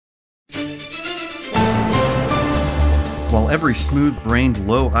While every smooth-brained,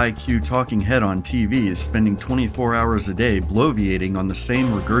 low-IQ talking head on TV is spending 24 hours a day bloviating on the same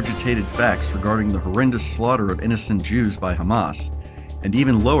regurgitated facts regarding the horrendous slaughter of innocent Jews by Hamas, and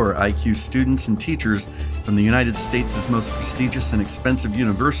even lower IQ students and teachers from the United States' most prestigious and expensive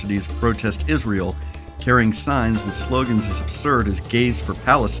universities protest Israel, carrying signs with slogans as absurd as Gays for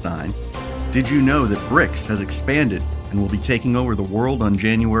Palestine, did you know that BRICS has expanded and will be taking over the world on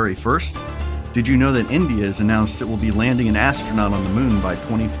January 1st? Did you know that India has announced it will be landing an astronaut on the moon by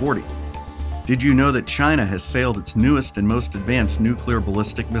 2040? Did you know that China has sailed its newest and most advanced nuclear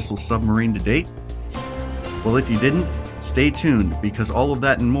ballistic missile submarine to date? Well, if you didn't, stay tuned because all of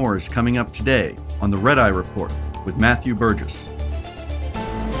that and more is coming up today on the Red Eye Report with Matthew Burgess.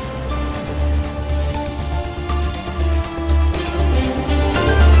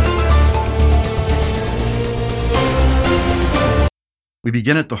 We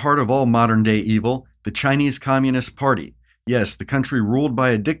begin at the heart of all modern-day evil, the Chinese Communist Party. Yes, the country ruled by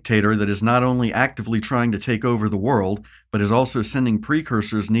a dictator that is not only actively trying to take over the world, but is also sending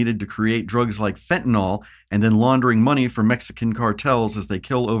precursors needed to create drugs like fentanyl and then laundering money for Mexican cartels as they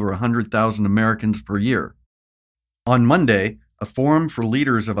kill over 100,000 Americans per year. On Monday, a forum for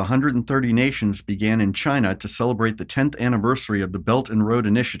leaders of 130 nations began in China to celebrate the 10th anniversary of the Belt and Road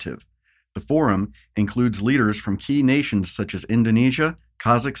Initiative. The forum includes leaders from key nations such as Indonesia,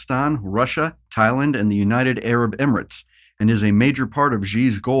 Kazakhstan, Russia, Thailand, and the United Arab Emirates, and is a major part of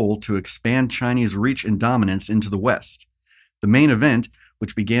Xi's goal to expand Chinese reach and dominance into the West. The main event,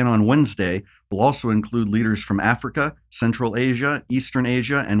 which began on Wednesday, will also include leaders from Africa, Central Asia, Eastern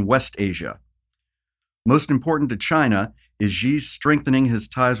Asia, and West Asia. Most important to China is Xi strengthening his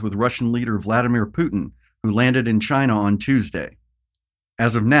ties with Russian leader Vladimir Putin, who landed in China on Tuesday.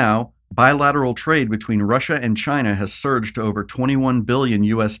 As of now, bilateral trade between Russia and China has surged to over $21 billion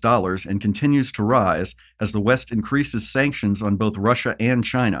and continues to rise as the West increases sanctions on both Russia and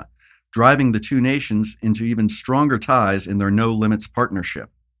China, driving the two nations into even stronger ties in their no-limits partnership.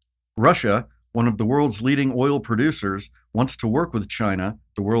 Russia, one of the world's leading oil producers, wants to work with China,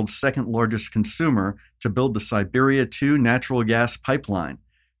 the world's second-largest consumer, to build the Siberia 2 natural gas pipeline.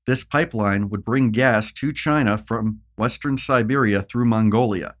 This pipeline would bring gas to China from western Siberia through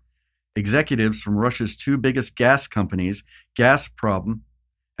Mongolia. Executives from Russia's two biggest gas companies, Gazprom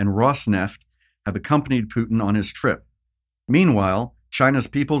and Rosneft, have accompanied Putin on his trip. Meanwhile, China's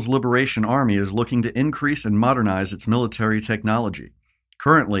People's Liberation Army is looking to increase and modernize its military technology.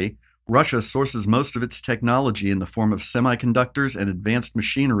 Currently, Russia sources most of its technology in the form of semiconductors and advanced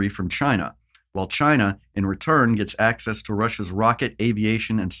machinery from China, while China, in return, gets access to Russia's rocket,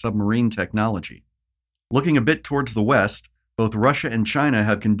 aviation, and submarine technology. Looking a bit towards the West, both Russia and China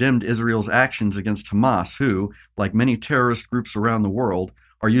have condemned Israel's actions against Hamas, who, like many terrorist groups around the world,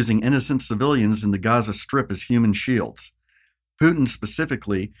 are using innocent civilians in the Gaza Strip as human shields. Putin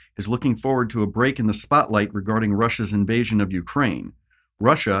specifically is looking forward to a break in the spotlight regarding Russia's invasion of Ukraine.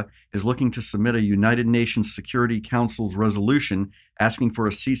 Russia is looking to submit a United Nations Security Council's resolution asking for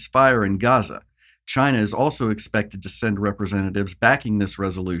a ceasefire in Gaza. China is also expected to send representatives backing this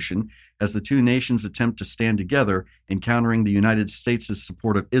resolution as the two nations attempt to stand together in countering the United States'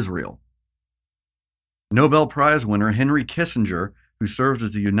 support of Israel. Nobel Prize winner Henry Kissinger, who served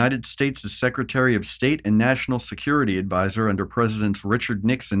as the United States' Secretary of State and National Security Advisor under Presidents Richard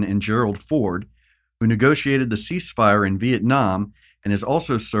Nixon and Gerald Ford, who negotiated the ceasefire in Vietnam and has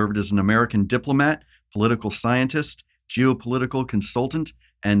also served as an American diplomat, political scientist, geopolitical consultant,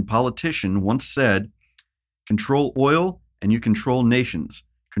 and politician, once said, "Control oil and you control nations.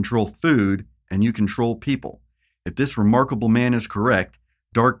 Control food and you control people. If this remarkable man is correct,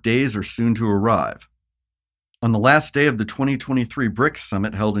 dark days are soon to arrive." On the last day of the 2023 BRICS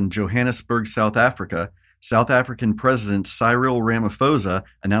summit held in Johannesburg, South Africa, South African President Cyril Ramaphosa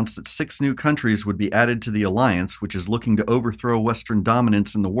announced that 6 new countries would be added to the alliance, which is looking to overthrow Western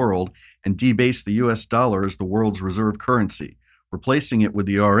dominance in the world and debase the US dollar as the world's reserve currency, replacing it with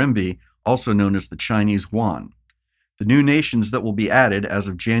the RMB, also known as the Chinese yuan. The new nations that will be added as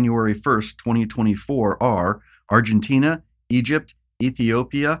of January 1st, 2024 are Argentina, Egypt,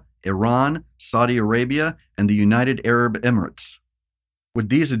 Ethiopia, Iran, Saudi Arabia, and the United Arab Emirates. With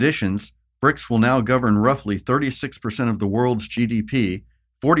these additions, BRICS will now govern roughly 36% of the world's GDP,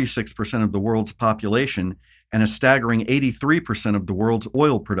 46% of the world's population, and a staggering 83% of the world's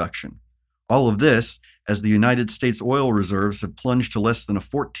oil production. All of this as the United States oil reserves have plunged to less than a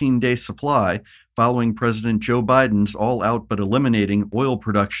 14-day supply following President Joe Biden's all-out but eliminating oil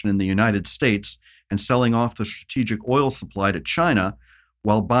production in the United States and selling off the strategic oil supply to China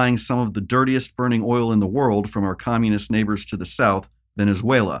while buying some of the dirtiest burning oil in the world from our communist neighbors to the south,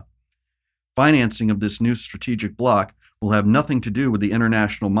 Venezuela. Financing of this new strategic bloc will have nothing to do with the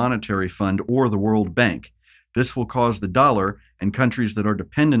International Monetary Fund or the World Bank. This will cause the dollar and countries that are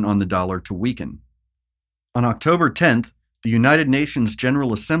dependent on the dollar to weaken. On October 10th, the United Nations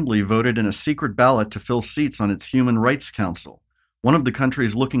General Assembly voted in a secret ballot to fill seats on its Human Rights Council. One of the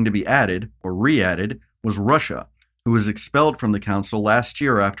countries looking to be added, or re-added, was Russia, who was expelled from the council last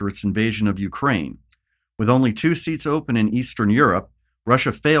year after its invasion of Ukraine. With only 2 seats open in Eastern Europe,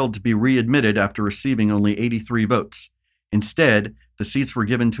 Russia failed to be readmitted after receiving only 83 votes. Instead, the seats were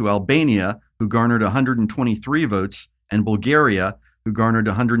given to Albania, who garnered 123 votes, and Bulgaria, who garnered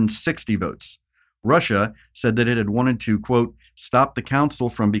 160 votes. Russia said that it had wanted to, quote, stop the council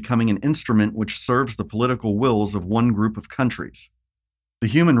from becoming an instrument which serves the political wills of one group of countries. The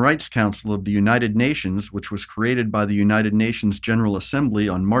Human Rights Council of the United Nations, which was created by the United Nations General Assembly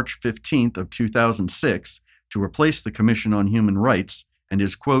on March 15th of 2006 to replace the Commission on Human Rights, and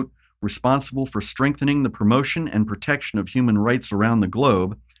is, quote, responsible for strengthening the promotion and protection of human rights around the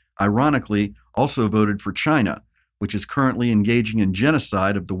globe, ironically also voted for China, which is currently engaging in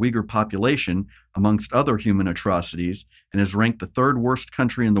genocide of the Uyghur population, amongst other human atrocities, and is ranked the 3rd worst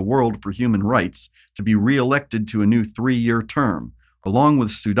country in the world for human rights, to be re-elected to a new 3-year term, along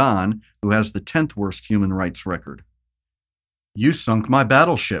with Sudan, who has the 10th worst human rights record. You sunk my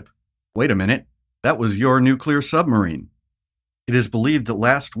battleship. Wait a minute, that was your nuclear submarine. It is believed that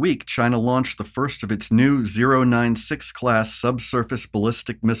last week China launched the first of its new 096 class subsurface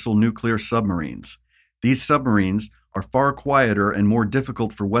ballistic missile nuclear submarines. These submarines are far quieter and more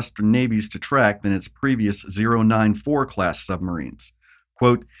difficult for Western navies to track than its previous 094 class submarines.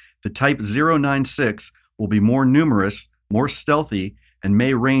 Quote, the Type 096 will be more numerous, more stealthy, and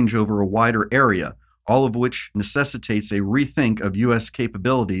may range over a wider area, all of which necessitates a rethink of U.S.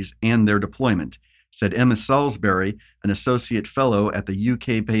 capabilities and their deployment, said Emma Salisbury, an associate fellow at the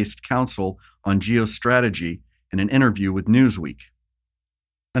UK-based Council on Geostrategy, in an interview with Newsweek.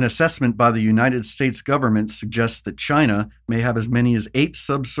 An assessment by the United States government suggests that China may have as many as 8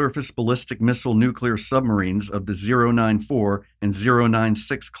 subsurface ballistic missile nuclear submarines of the 094 and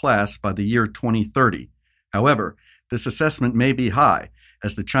 096 class by the year 2030. However, this assessment may be high,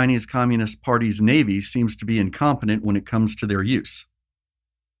 as the Chinese Communist Party's Navy seems to be incompetent when it comes to their use.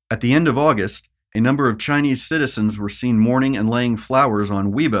 At the end of August, a number of Chinese citizens were seen mourning and laying flowers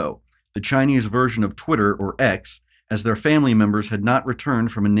on Weibo, the Chinese version of Twitter or X, as their family members had not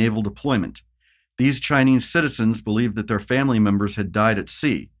returned from a naval deployment. These Chinese citizens believed that their family members had died at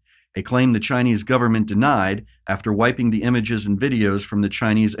sea, a claim the Chinese government denied after wiping the images and videos from the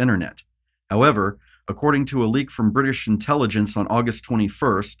Chinese internet. However, according to a leak from British intelligence on August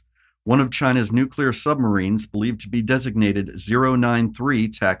 21st, one of China's nuclear submarines, believed to be designated 093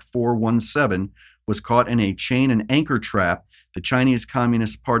 TAC 417, was caught in a chain and anchor trap the Chinese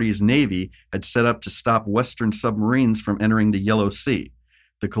Communist Party's Navy had set up to stop Western submarines from entering the Yellow Sea.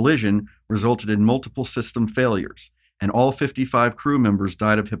 The collision resulted in multiple system failures, and all 55 crew members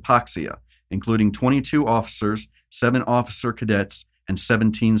died of hypoxia, including 22 officers, 7 officer cadets, and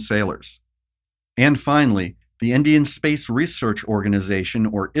 17 sailors. And finally, the Indian Space Research Organization,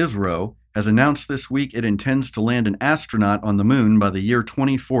 or ISRO, has announced this week it intends to land an astronaut on the moon by the year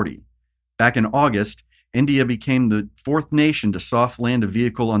 2040. Back in August, India became the 4th nation to soft land a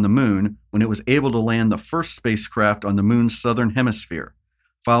vehicle on the moon when it was able to land the first spacecraft on the moon's southern hemisphere.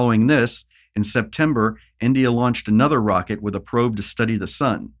 Following this, in September, India launched another rocket with a probe to study the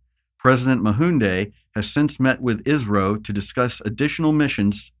sun. President Mahunde has since met with ISRO to discuss additional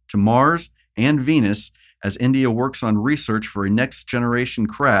missions to Mars and Venus as India works on research for a next-generation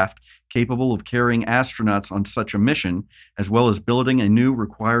craft capable of carrying astronauts on such a mission, as well as building a new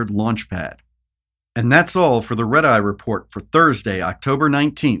required launch pad. And that's all for the Red Eye Report for Thursday, October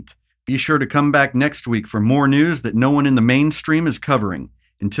 19th. Be sure to come back next week for more news that no one in the mainstream is covering.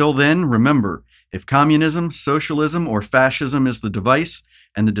 Until then, remember, if communism, socialism, or fascism is the device,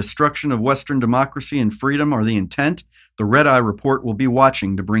 and the destruction of Western democracy and freedom are the intent, the Red Eye Report will be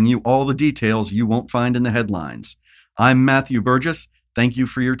watching to bring you all the details you won't find in the headlines. I'm Matthew Burgess. Thank you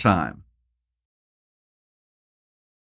for your time.